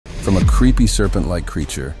From a creepy serpent-like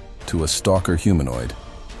creature, to a stalker humanoid,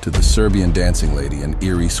 to the Serbian dancing lady and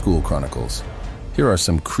eerie school chronicles, here are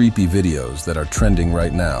some creepy videos that are trending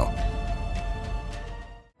right now.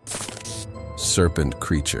 Serpent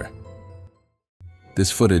creature.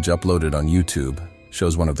 This footage uploaded on YouTube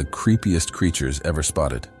shows one of the creepiest creatures ever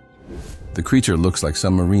spotted. The creature looks like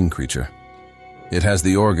some marine creature. It has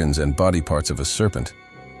the organs and body parts of a serpent,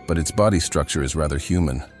 but its body structure is rather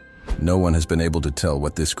human. No one has been able to tell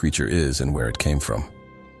what this creature is and where it came from.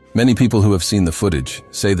 Many people who have seen the footage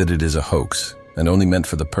say that it is a hoax and only meant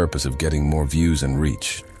for the purpose of getting more views and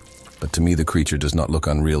reach. But to me, the creature does not look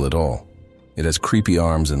unreal at all. It has creepy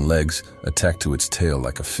arms and legs attached to its tail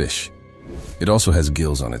like a fish. It also has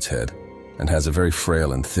gills on its head and has a very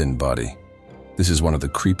frail and thin body. This is one of the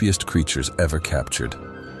creepiest creatures ever captured.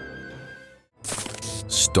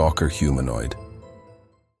 Stalker humanoid.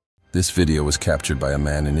 This video was captured by a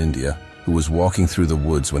man in India who was walking through the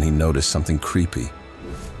woods when he noticed something creepy.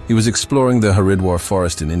 He was exploring the Haridwar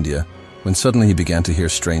forest in India when suddenly he began to hear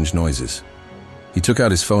strange noises. He took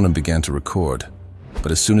out his phone and began to record,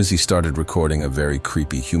 but as soon as he started recording, a very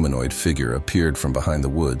creepy humanoid figure appeared from behind the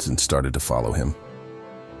woods and started to follow him.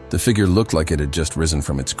 The figure looked like it had just risen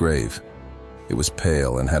from its grave. It was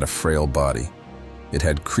pale and had a frail body. It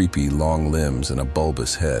had creepy long limbs and a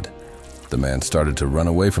bulbous head. The man started to run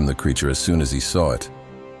away from the creature as soon as he saw it.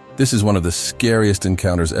 This is one of the scariest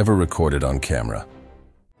encounters ever recorded on camera.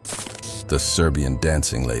 The Serbian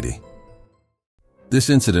dancing lady. This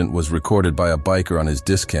incident was recorded by a biker on his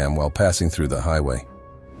discam while passing through the highway.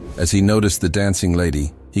 As he noticed the dancing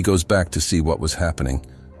lady, he goes back to see what was happening.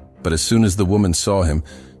 But as soon as the woman saw him,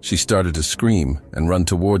 she started to scream and run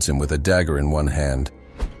towards him with a dagger in one hand.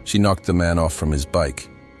 She knocked the man off from his bike.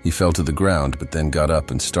 He fell to the ground, but then got up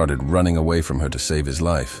and started running away from her to save his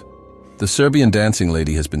life. The Serbian dancing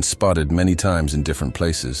lady has been spotted many times in different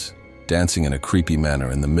places, dancing in a creepy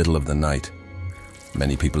manner in the middle of the night.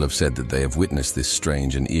 Many people have said that they have witnessed this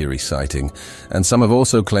strange and eerie sighting, and some have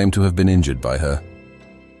also claimed to have been injured by her.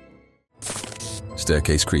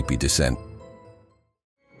 Staircase creepy descent.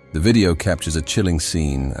 The video captures a chilling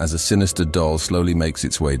scene as a sinister doll slowly makes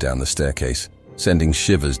its way down the staircase, sending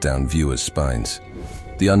shivers down viewers' spines.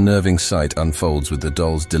 The unnerving sight unfolds with the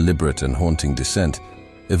doll's deliberate and haunting descent,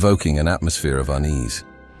 evoking an atmosphere of unease.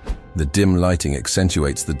 The dim lighting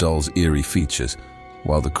accentuates the doll's eerie features,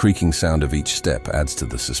 while the creaking sound of each step adds to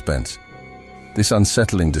the suspense. This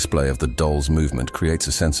unsettling display of the doll's movement creates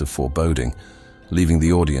a sense of foreboding, leaving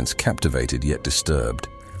the audience captivated yet disturbed.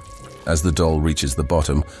 As the doll reaches the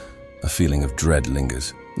bottom, a feeling of dread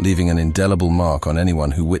lingers, leaving an indelible mark on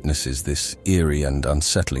anyone who witnesses this eerie and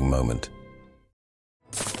unsettling moment.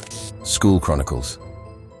 School chronicles.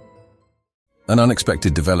 An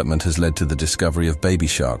unexpected development has led to the discovery of baby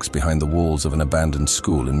sharks behind the walls of an abandoned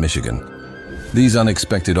school in Michigan. These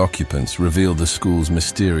unexpected occupants reveal the school's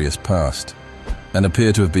mysterious past and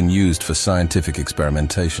appear to have been used for scientific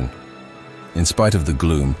experimentation. In spite of the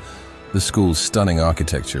gloom, the school's stunning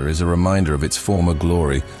architecture is a reminder of its former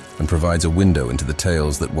glory and provides a window into the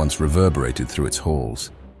tales that once reverberated through its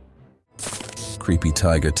halls. Creepy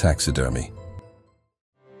tiger taxidermy.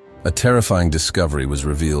 A terrifying discovery was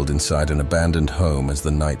revealed inside an abandoned home as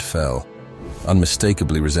the night fell,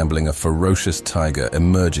 unmistakably resembling a ferocious tiger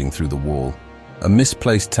emerging through the wall. A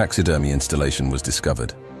misplaced taxidermy installation was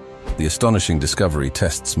discovered. The astonishing discovery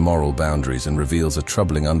tests moral boundaries and reveals a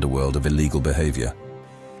troubling underworld of illegal behavior.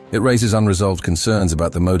 It raises unresolved concerns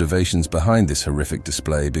about the motivations behind this horrific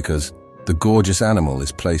display because the gorgeous animal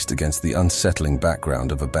is placed against the unsettling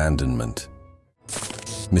background of abandonment.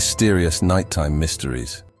 Mysterious nighttime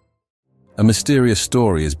mysteries. A mysterious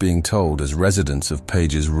story is being told as residents of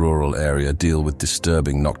Page's rural area deal with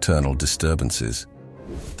disturbing nocturnal disturbances.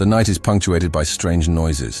 The night is punctuated by strange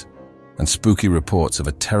noises, and spooky reports of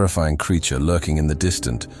a terrifying creature lurking in the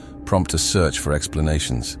distance prompt a search for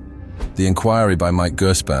explanations. The inquiry by Mike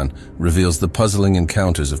Gerspan reveals the puzzling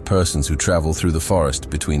encounters of persons who travel through the forest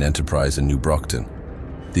between Enterprise and New Brockton.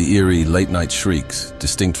 The eerie late-night shrieks,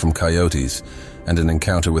 distinct from coyotes, and an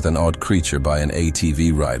encounter with an odd creature by an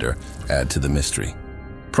ATV rider add to the mystery.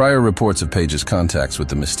 Prior reports of Page's contacts with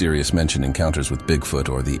the mysterious mentioned encounters with Bigfoot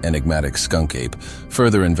or the enigmatic skunk ape,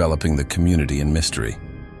 further enveloping the community in mystery.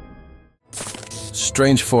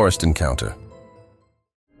 Strange forest encounter.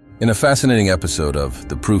 In a fascinating episode of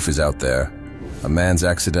The Proof is Out There, a man's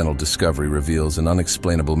accidental discovery reveals an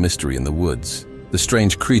unexplainable mystery in the woods. The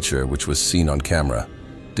strange creature, which was seen on camera,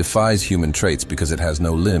 defies human traits because it has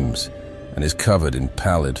no limbs and is covered in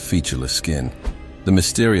pallid, featureless skin. The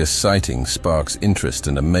mysterious sighting sparks interest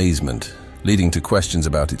and amazement, leading to questions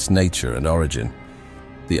about its nature and origin.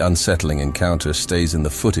 The unsettling encounter stays in the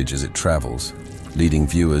footage as it travels, leading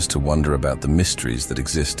viewers to wonder about the mysteries that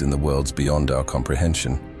exist in the worlds beyond our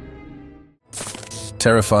comprehension.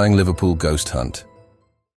 Terrifying Liverpool ghost hunt.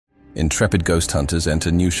 Intrepid ghost hunters enter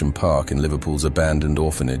Newsham Park in Liverpool's abandoned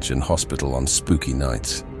orphanage and hospital on spooky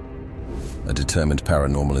nights. A determined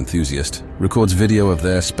paranormal enthusiast records video of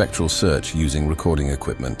their spectral search using recording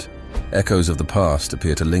equipment. Echoes of the past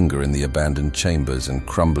appear to linger in the abandoned chambers and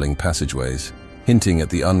crumbling passageways, hinting at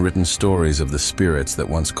the unwritten stories of the spirits that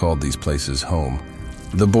once called these places home.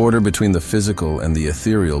 The border between the physical and the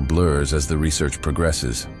ethereal blurs as the research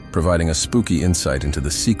progresses, providing a spooky insight into the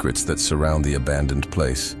secrets that surround the abandoned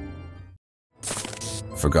place.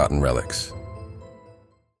 Forgotten relics.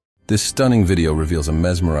 This stunning video reveals a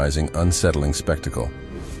mesmerizing, unsettling spectacle.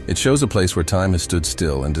 It shows a place where time has stood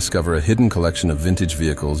still and discover a hidden collection of vintage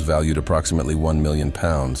vehicles valued approximately £1 million.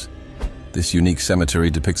 This unique cemetery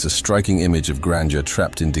depicts a striking image of grandeur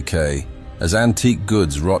trapped in decay, as antique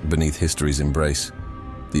goods rot beneath history's embrace.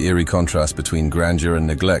 The eerie contrast between grandeur and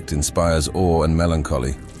neglect inspires awe and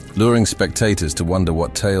melancholy, luring spectators to wonder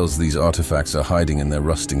what tales these artifacts are hiding in their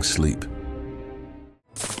rusting sleep.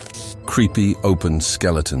 Creepy, open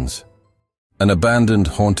skeletons. An abandoned,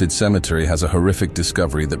 haunted cemetery has a horrific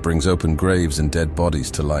discovery that brings open graves and dead bodies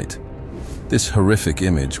to light. This horrific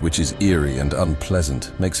image, which is eerie and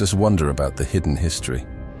unpleasant, makes us wonder about the hidden history.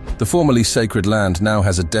 The formerly sacred land now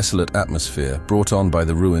has a desolate atmosphere brought on by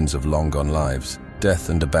the ruins of long-gone lives. Death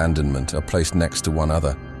and abandonment are placed next to one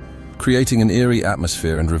another, creating an eerie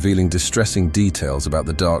atmosphere and revealing distressing details about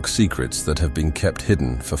the dark secrets that have been kept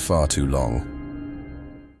hidden for far too long.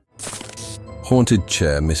 Haunted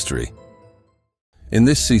chair mystery. In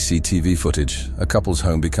this CCTV footage, a couple's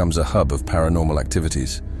home becomes a hub of paranormal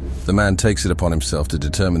activities. The man takes it upon himself to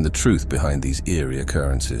determine the truth behind these eerie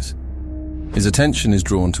occurrences. His attention is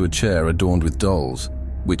drawn to a chair adorned with dolls,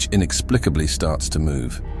 which inexplicably starts to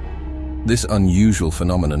move. This unusual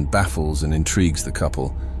phenomenon baffles and intrigues the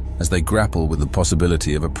couple as they grapple with the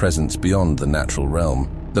possibility of a presence beyond the natural realm.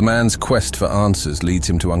 The man's quest for answers leads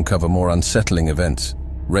him to uncover more unsettling events,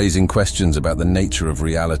 raising questions about the nature of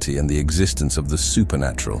reality and the existence of the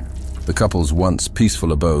supernatural. The couple's once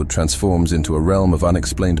peaceful abode transforms into a realm of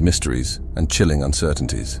unexplained mysteries and chilling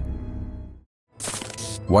uncertainties.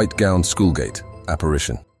 White gown schoolgate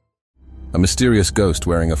apparition. A mysterious ghost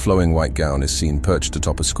wearing a flowing white gown is seen perched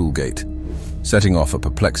atop a school gate, setting off a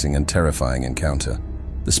perplexing and terrifying encounter.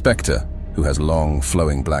 The spectre, who has long,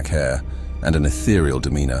 flowing black hair and an ethereal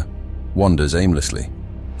demeanor, wanders aimlessly,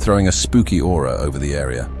 throwing a spooky aura over the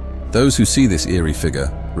area. Those who see this eerie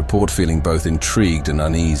figure report feeling both intrigued and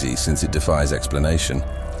uneasy since it defies explanation.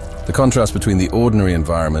 The contrast between the ordinary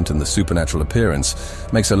environment and the supernatural appearance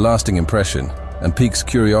makes a lasting impression and piques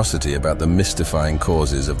curiosity about the mystifying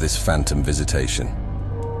causes of this phantom visitation.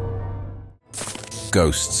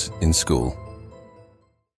 Ghosts in school.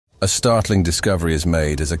 A startling discovery is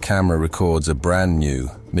made as a camera records a brand new,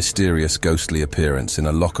 mysterious ghostly appearance in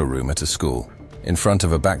a locker room at a school. In front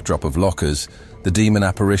of a backdrop of lockers, the demon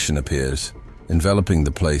apparition appears, enveloping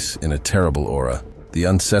the place in a terrible aura. The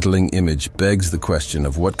unsettling image begs the question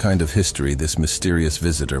of what kind of history this mysterious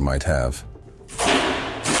visitor might have.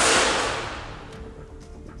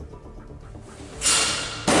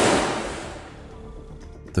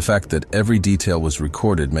 The fact that every detail was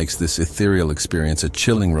recorded makes this ethereal experience a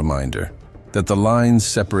chilling reminder that the lines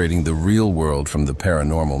separating the real world from the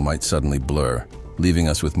paranormal might suddenly blur, leaving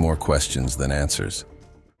us with more questions than answers.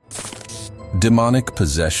 Demonic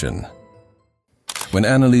possession. When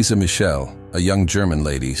Anneliese Michel, a young German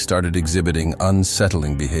lady, started exhibiting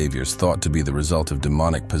unsettling behaviors thought to be the result of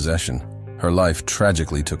demonic possession, her life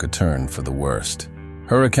tragically took a turn for the worst.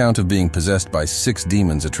 Her account of being possessed by 6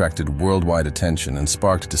 demons attracted worldwide attention and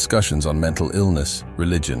sparked discussions on mental illness,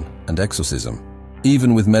 religion, and exorcism.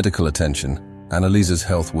 Even with medical attention, Anneliese's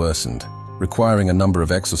health worsened, requiring a number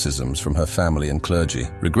of exorcisms from her family and clergy.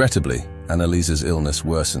 Regrettably, Anneliese's illness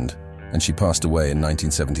worsened, and she passed away in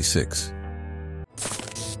 1976.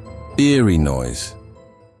 Eerie noise.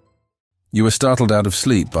 You were startled out of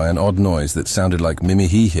sleep by an odd noise that sounded like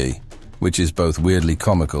mimi-hee-hee, which is both weirdly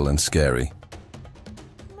comical and scary.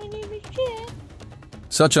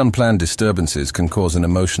 Such unplanned disturbances can cause an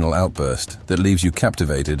emotional outburst that leaves you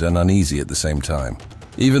captivated and uneasy at the same time.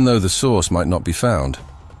 Even though the source might not be found,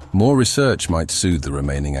 more research might soothe the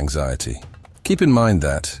remaining anxiety. Keep in mind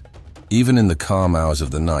that, even in the calm hours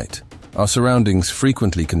of the night, our surroundings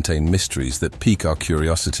frequently contain mysteries that pique our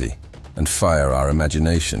curiosity and fire our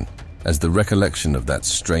imagination as the recollection of that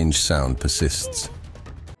strange sound persists.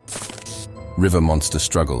 River monster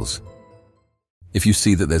struggles. If you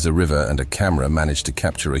see that there's a river and a camera managed to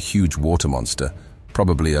capture a huge water monster,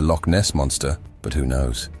 Probably a Loch Ness monster, but who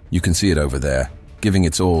knows? You can see it over there, giving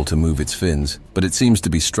its all to move its fins, but it seems to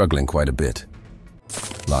be struggling quite a bit.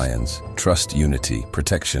 Lions. Trust, unity,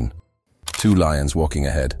 protection. Two lions walking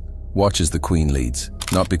ahead. Watch as the queen leads,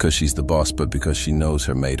 not because she's the boss, but because she knows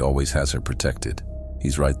her mate always has her protected.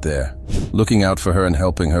 He's right there, looking out for her and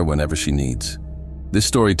helping her whenever she needs. This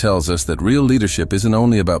story tells us that real leadership isn't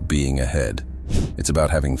only about being ahead. It's about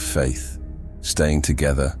having faith, staying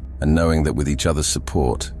together, and knowing that with each other's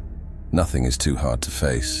support, nothing is too hard to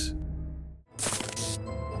face.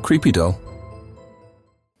 Creepy doll.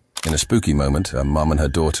 In a spooky moment, a mom and her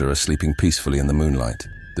daughter are sleeping peacefully in the moonlight.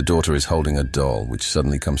 The daughter is holding a doll, which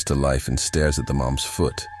suddenly comes to life and stares at the mom's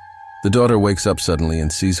foot. The daughter wakes up suddenly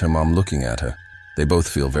and sees her mom looking at her. They both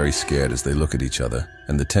feel very scared as they look at each other,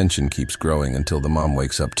 and the tension keeps growing until the mom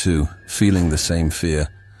wakes up too, feeling the same fear.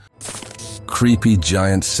 Creepy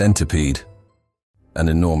giant centipede. An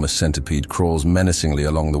enormous centipede crawls menacingly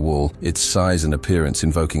along the wall, its size and appearance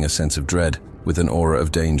invoking a sense of dread. With an aura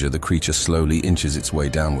of danger, the creature slowly inches its way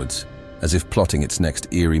downwards, as if plotting its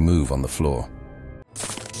next eerie move on the floor.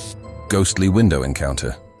 Ghostly window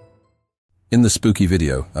encounter. In the spooky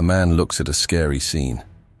video, a man looks at a scary scene.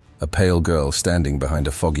 A pale girl standing behind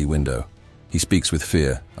a foggy window. He speaks with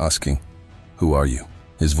fear, asking, "Who are you?"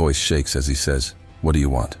 His voice shakes as he says, "What do you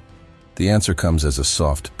want?" The answer comes as a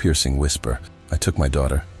soft, piercing whisper. "I took my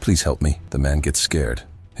daughter. Please help me." The man gets scared.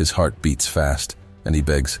 His heart beats fast, and he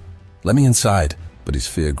begs, "Let me inside." But his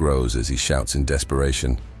fear grows as he shouts in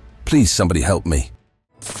desperation, "Please, somebody help me."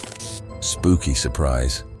 Spooky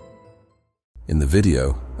surprise. In the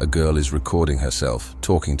video, a girl is recording herself,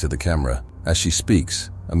 talking to the camera. As she speaks,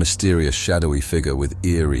 a mysterious shadowy figure with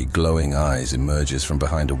eerie, glowing eyes emerges from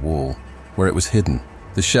behind a wall, where it was hidden.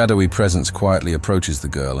 The shadowy presence quietly approaches the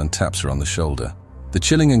girl and taps her on the shoulder. The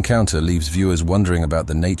chilling encounter leaves viewers wondering about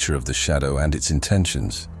the nature of the shadow and its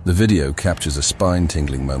intentions. The video captures a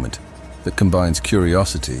spine-tingling moment that combines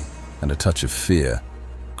curiosity and a touch of fear,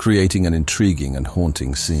 creating an intriguing and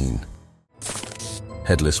haunting scene.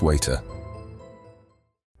 Headless waiter.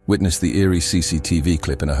 Witness the eerie CCTV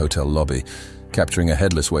clip in a hotel lobby, capturing a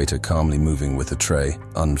headless waiter calmly moving with a tray,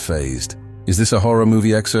 unfazed. Is this a horror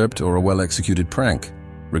movie excerpt or a well-executed prank?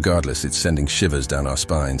 Regardless, it's sending shivers down our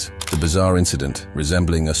spines. The bizarre incident,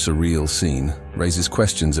 resembling a surreal scene, raises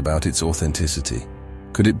questions about its authenticity.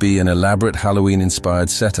 Could it be an elaborate Halloween-inspired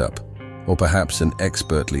setup? Or perhaps an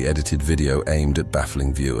expertly edited video aimed at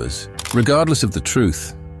baffling viewers? Regardless of the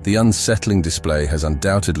truth, the unsettling display has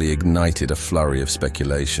undoubtedly ignited a flurry of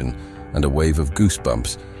speculation and a wave of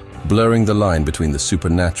goosebumps, blurring the line between the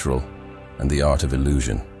supernatural and the art of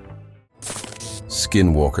illusion.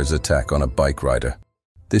 Skinwalker's attack on a bike rider.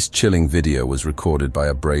 This chilling video was recorded by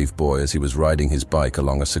a brave boy as he was riding his bike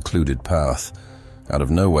along a secluded path. Out of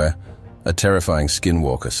nowhere, a terrifying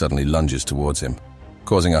skinwalker suddenly lunges towards him,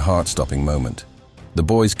 causing a heart-stopping moment. The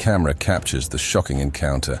boy's camera captures the shocking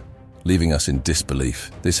encounter, leaving us in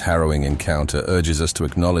disbelief. This harrowing encounter urges us to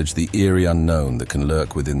acknowledge the eerie unknown that can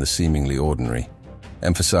lurk within the seemingly ordinary,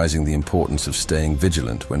 emphasizing the importance of staying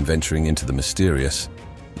vigilant when venturing into the mysterious,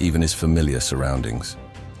 even as familiar surroundings.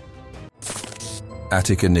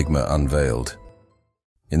 Attic enigma unveiled.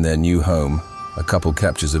 In their new home, a couple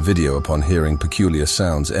captures a video upon hearing peculiar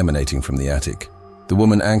sounds emanating from the attic. The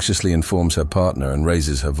woman anxiously informs her partner and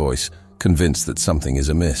raises her voice, convinced that something is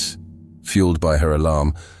amiss. Fueled by her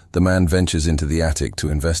alarm, the man ventures into the attic to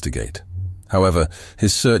investigate. However,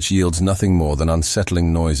 his search yields nothing more than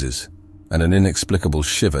unsettling noises and an inexplicable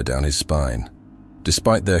shiver down his spine.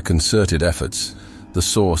 Despite their concerted efforts, the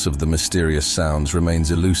source of the mysterious sounds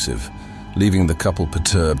remains elusive, leaving the couple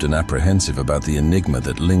perturbed and apprehensive about the enigma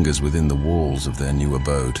that lingers within the walls of their new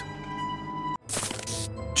abode.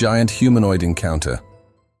 Giant humanoid encounter.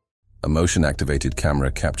 A motion-activated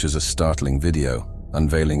camera captures a startling video,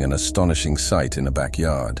 unveiling an astonishing sight in a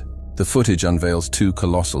backyard. The footage unveils two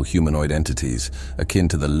colossal humanoid entities, akin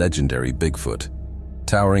to the legendary Bigfoot.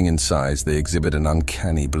 Towering in size, they exhibit an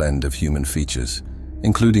uncanny blend of human features,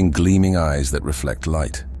 including gleaming eyes that reflect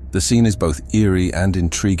light. The scene is both eerie and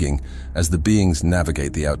intriguing as the beings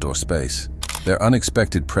navigate the outdoor space. Their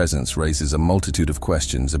unexpected presence raises a multitude of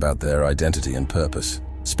questions about their identity and purpose.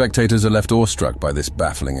 Spectators are left awestruck by this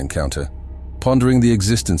baffling encounter, pondering the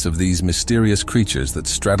existence of these mysterious creatures that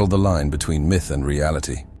straddle the line between myth and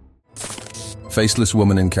reality. Faceless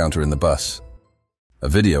woman encounter in the bus. A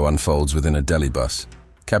video unfolds within a Delhi bus,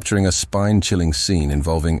 capturing a spine-chilling scene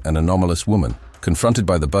involving an anomalous woman. Confronted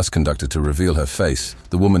by the bus conductor to reveal her face,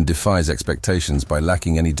 the woman defies expectations by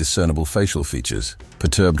lacking any discernible facial features.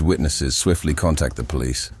 Perturbed witnesses swiftly contact the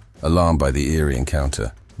police, alarmed by the eerie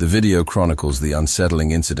encounter. The video chronicles the unsettling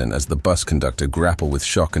incident as the bus conductor grapple with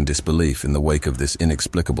shock and disbelief in the wake of this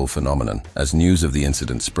inexplicable phenomenon. As news of the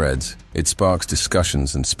incident spreads, it sparks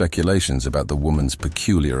discussions and speculations about the woman's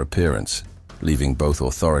peculiar appearance, leaving both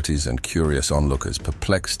authorities and curious onlookers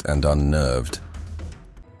perplexed and unnerved.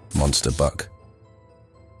 Monster buck.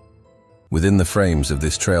 Within the frames of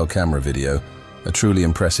this trail camera video, a truly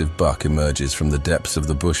impressive buck emerges from the depths of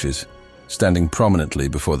the bushes, standing prominently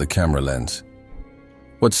before the camera lens.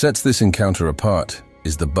 What sets this encounter apart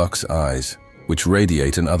is the buck's eyes, which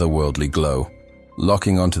radiate an otherworldly glow,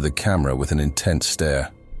 locking onto the camera with an intense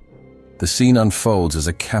stare. The scene unfolds as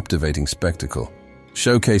a captivating spectacle,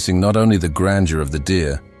 showcasing not only the grandeur of the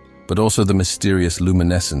deer, but also the mysterious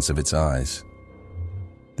luminescence of its eyes.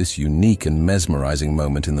 This unique and mesmerizing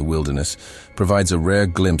moment in the wilderness provides a rare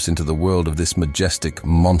glimpse into the world of this majestic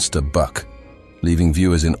monster buck, leaving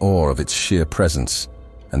viewers in awe of its sheer presence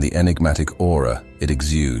and the enigmatic aura it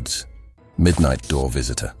exudes. Midnight door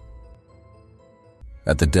visitor.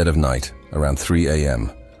 At the dead of night, around 3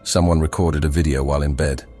 a.m., someone recorded a video while in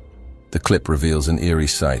bed. The clip reveals an eerie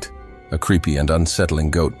sight, a creepy and unsettling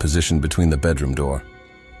goat positioned between the bedroom door.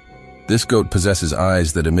 This goat possesses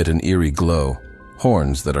eyes that emit an eerie glow,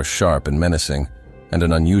 horns that are sharp and menacing, and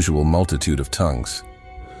an unusual multitude of tongues.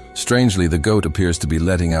 Strangely, the goat appears to be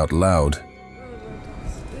letting out loud,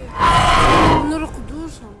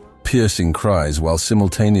 piercing cries while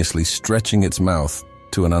simultaneously stretching its mouth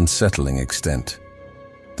to an unsettling extent.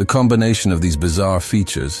 The combination of these bizarre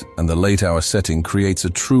features and the late-hour setting creates a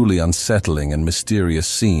truly unsettling and mysterious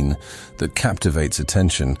scene that captivates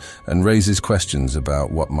attention and raises questions about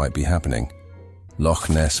what might be happening. Loch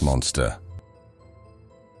Ness Monster.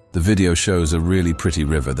 The video shows a really pretty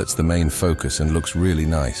river that's the main focus and looks really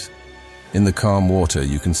nice. In the calm water,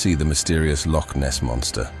 you can see the mysterious Loch Ness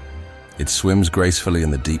Monster. It swims gracefully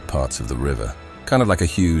in the deep parts of the river, kind of like a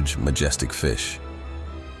huge, majestic fish.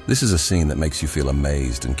 This is a scene that makes you feel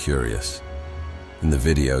amazed and curious. In the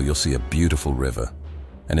video, you'll see a beautiful river,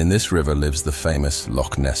 and in this river lives the famous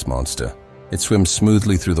Loch Ness Monster. It swims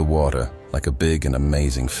smoothly through the water like a big and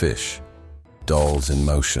amazing fish. Dolls in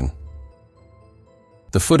motion.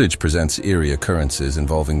 The footage presents eerie occurrences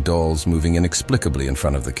involving dolls moving inexplicably in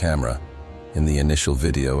front of the camera. In the initial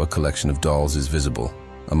video, a collection of dolls is visible,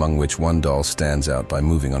 among which one doll stands out by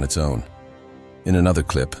moving on its own. In another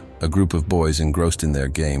clip, a group of boys engrossed in their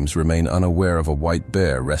games remain unaware of a white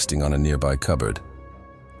bear resting on a nearby cupboard.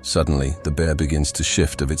 Suddenly, the bear begins to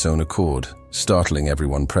shift of its own accord, startling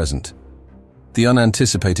everyone present. The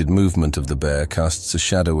unanticipated movement of the bear casts a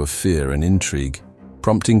shadow of fear and intrigue,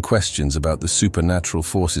 prompting questions about the supernatural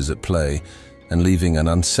forces at play and leaving an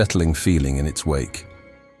unsettling feeling in its wake.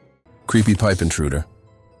 Creepy pipe intruder.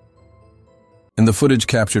 In the footage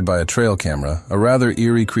captured by a trail camera, a rather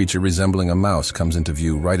eerie creature resembling a mouse comes into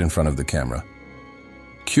view right in front of the camera.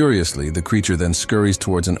 Curiously, the creature then scurries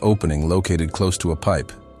towards an opening located close to a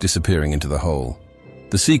pipe, disappearing into the hole.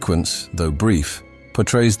 The sequence, though brief,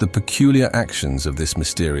 portrays the peculiar actions of this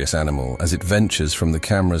mysterious animal as it ventures from the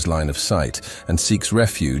camera's line of sight and seeks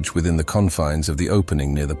refuge within the confines of the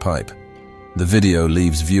opening near the pipe. The video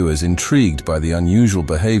leaves viewers intrigued by the unusual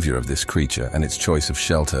behavior of this creature and its choice of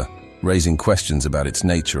shelter, raising questions about its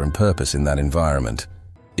nature and purpose in that environment.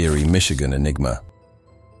 Eerie, Michigan enigma.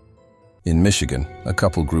 In Michigan, a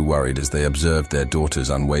couple grew worried as they observed their daughter's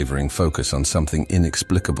unwavering focus on something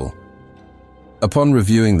inexplicable. Upon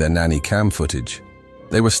reviewing their nanny cam footage,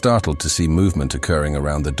 they were startled to see movement occurring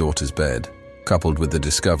around the daughter's bed, coupled with the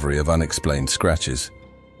discovery of unexplained scratches.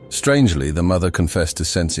 Strangely, the mother confessed to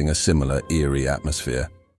sensing a similar eerie atmosphere.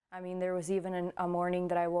 There was even a morning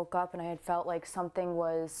that I woke up and I had felt like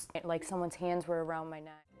someone's hands were around my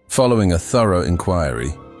neck. Following a thorough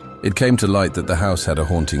inquiry, it came to light that the house had a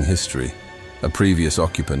haunting history. A previous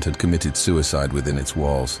occupant had committed suicide within its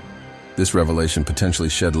walls. This revelation potentially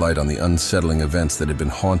shed light on the unsettling events that had been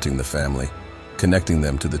haunting the family, connecting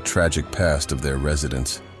them to the tragic past of their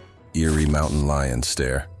residents. Eerie mountain lion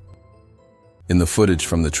stare. In the footage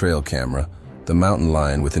from the trail camera, the mountain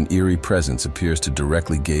lion with an eerie presence appears to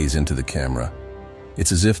directly gaze into the camera.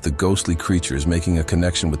 It's as if the ghostly creature is making a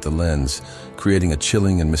connection with the lens, creating a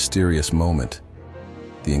chilling and mysterious moment.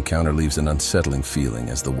 The encounter leaves an unsettling feeling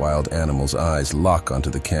as the wild animal's eyes lock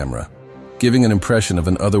onto the camera, giving an impression of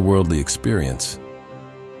an otherworldly experience.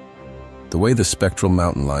 The way the spectral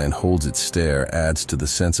mountain lion holds its stare adds to the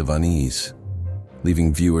sense of unease,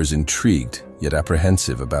 leaving viewers intrigued yet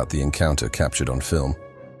apprehensive about the encounter captured on film.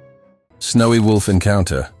 Snowy wolf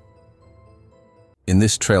encounter. In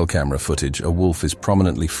this trail camera footage, a wolf is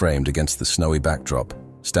prominently framed against the snowy backdrop,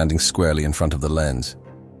 standing squarely in front of the lens.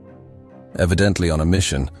 Evidently on a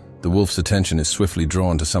mission, The wolf's attention is swiftly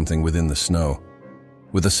drawn to something within the snow.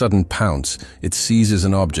 With a sudden pounce, it seizes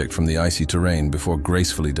an object from the icy terrain before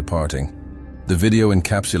gracefully departing. The video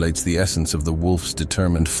encapsulates the essence of the wolf's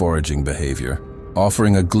determined foraging behavior,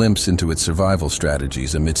 offering a glimpse into its survival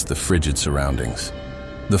strategies amidst the frigid surroundings.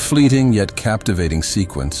 The fleeting yet captivating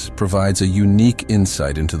sequence provides a unique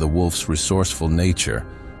insight into the wolf's resourceful nature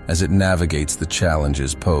as it navigates the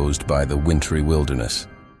challenges posed by the wintry wilderness.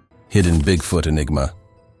 Hidden Bigfoot enigma.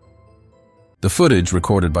 The footage,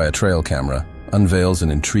 recorded by a trail camera, unveils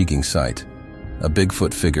an intriguing sight: a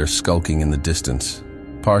Bigfoot figure skulking in the distance,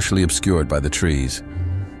 partially obscured by the trees.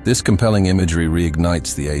 This compelling imagery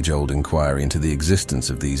reignites the age-old inquiry into the existence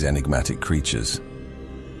of these enigmatic creatures.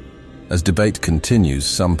 As debate continues,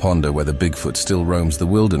 some ponder whether Bigfoot still roams the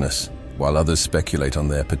wilderness, while others speculate on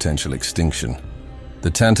their potential extinction.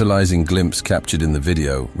 The tantalizing glimpse captured in the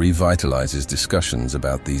video revitalizes discussions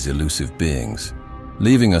about these elusive beings,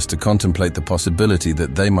 leaving us to contemplate the possibility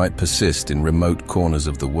that they might persist in remote corners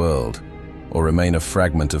of the world, or remain a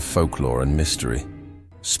fragment of folklore and mystery.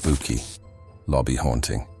 Spooky. Lobby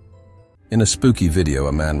haunting. In a spooky video,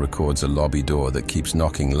 a man records a lobby door that keeps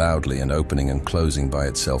knocking loudly and opening and closing by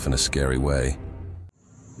itself in a scary way.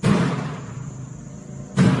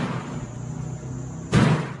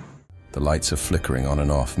 The lights are flickering on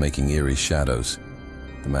and off, making eerie shadows.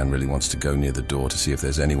 The man really wants to go near the door to see if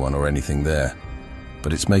there's anyone or anything there,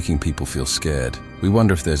 but it's making people feel scared. We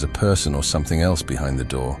wonder if there's a person or something else behind the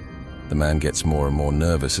door. The man gets more and more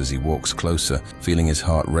nervous as he walks closer, feeling his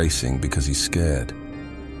heart racing because he's scared.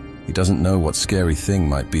 He doesn't know what scary thing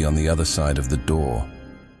might be on the other side of the door.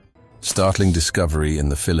 Startling discovery in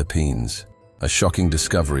the Philippines. A shocking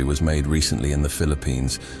discovery was made recently in the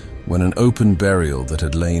Philippines when an open burial that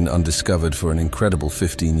had lain undiscovered for an incredible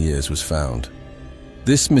 15 years was found.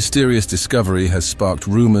 This mysterious discovery has sparked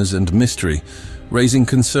rumors and mystery, raising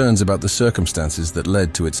concerns about the circumstances that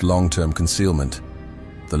led to its long-term concealment.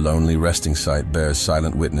 The lonely resting site bears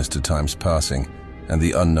silent witness to time's passing and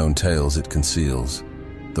the unknown tales it conceals.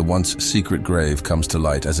 The once secret grave comes to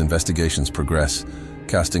light as investigations progress,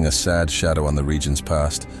 casting a sad shadow on the region's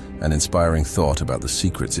past and inspiring thought about the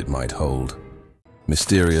secrets it might hold.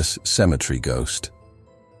 Mysterious cemetery ghost.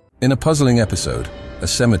 In a puzzling episode, a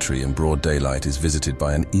cemetery in broad daylight is visited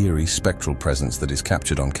by an eerie spectral presence that is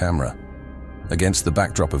captured on camera. Against the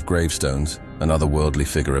backdrop of gravestones, an otherworldly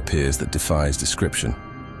figure appears that defies description.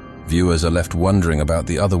 Viewers are left wondering about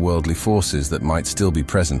the otherworldly forces that might still be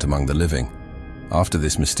present among the living. After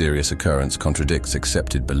this mysterious occurrence contradicts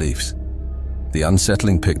accepted beliefs. The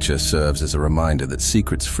unsettling picture serves as a reminder that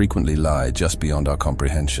secrets frequently lie just beyond our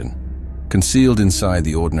comprehension, concealed inside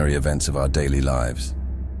the ordinary events of our daily lives.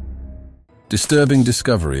 Disturbing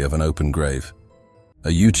discovery of an open grave. A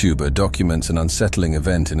YouTuber documents an unsettling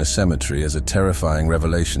event in a cemetery as a terrifying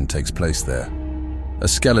revelation takes place there. A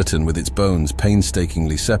skeleton with its bones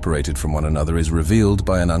painstakingly separated from one another is revealed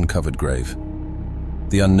by an uncovered grave.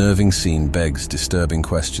 The unnerving scene begs disturbing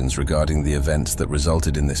questions regarding the events that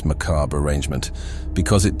resulted in this macabre arrangement,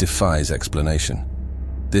 because it defies explanation.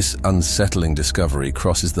 This unsettling discovery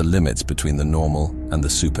crosses the limits between the normal and the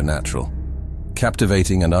supernatural,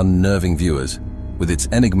 captivating and unnerving viewers with its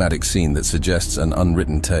enigmatic scene that suggests an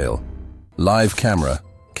unwritten tale. Live camera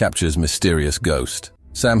captures mysterious ghost.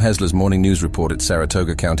 Sam Hesler's morning news report at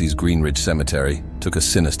Saratoga County's Green Ridge Cemetery took a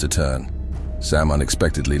sinister turn. Sam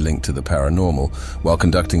unexpectedly linked to the paranormal while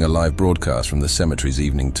conducting a live broadcast from the cemetery's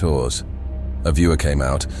evening tours. A viewer came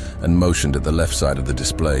out and motioned at the left side of the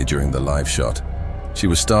display during the live shot. She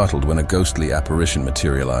was startled when a ghostly apparition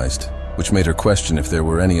materialized, which made her question if there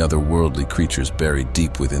were any other worldly creatures buried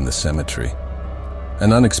deep within the cemetery.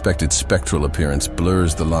 An unexpected spectral appearance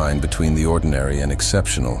blurs the line between the ordinary and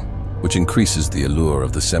exceptional, which increases the allure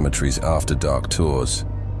of the cemetery's after-dark tours.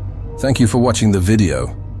 Thank you for watching the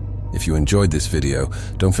video. If you enjoyed this video,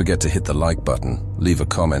 don't forget to hit the like button, leave a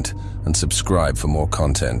comment, and subscribe for more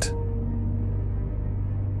content.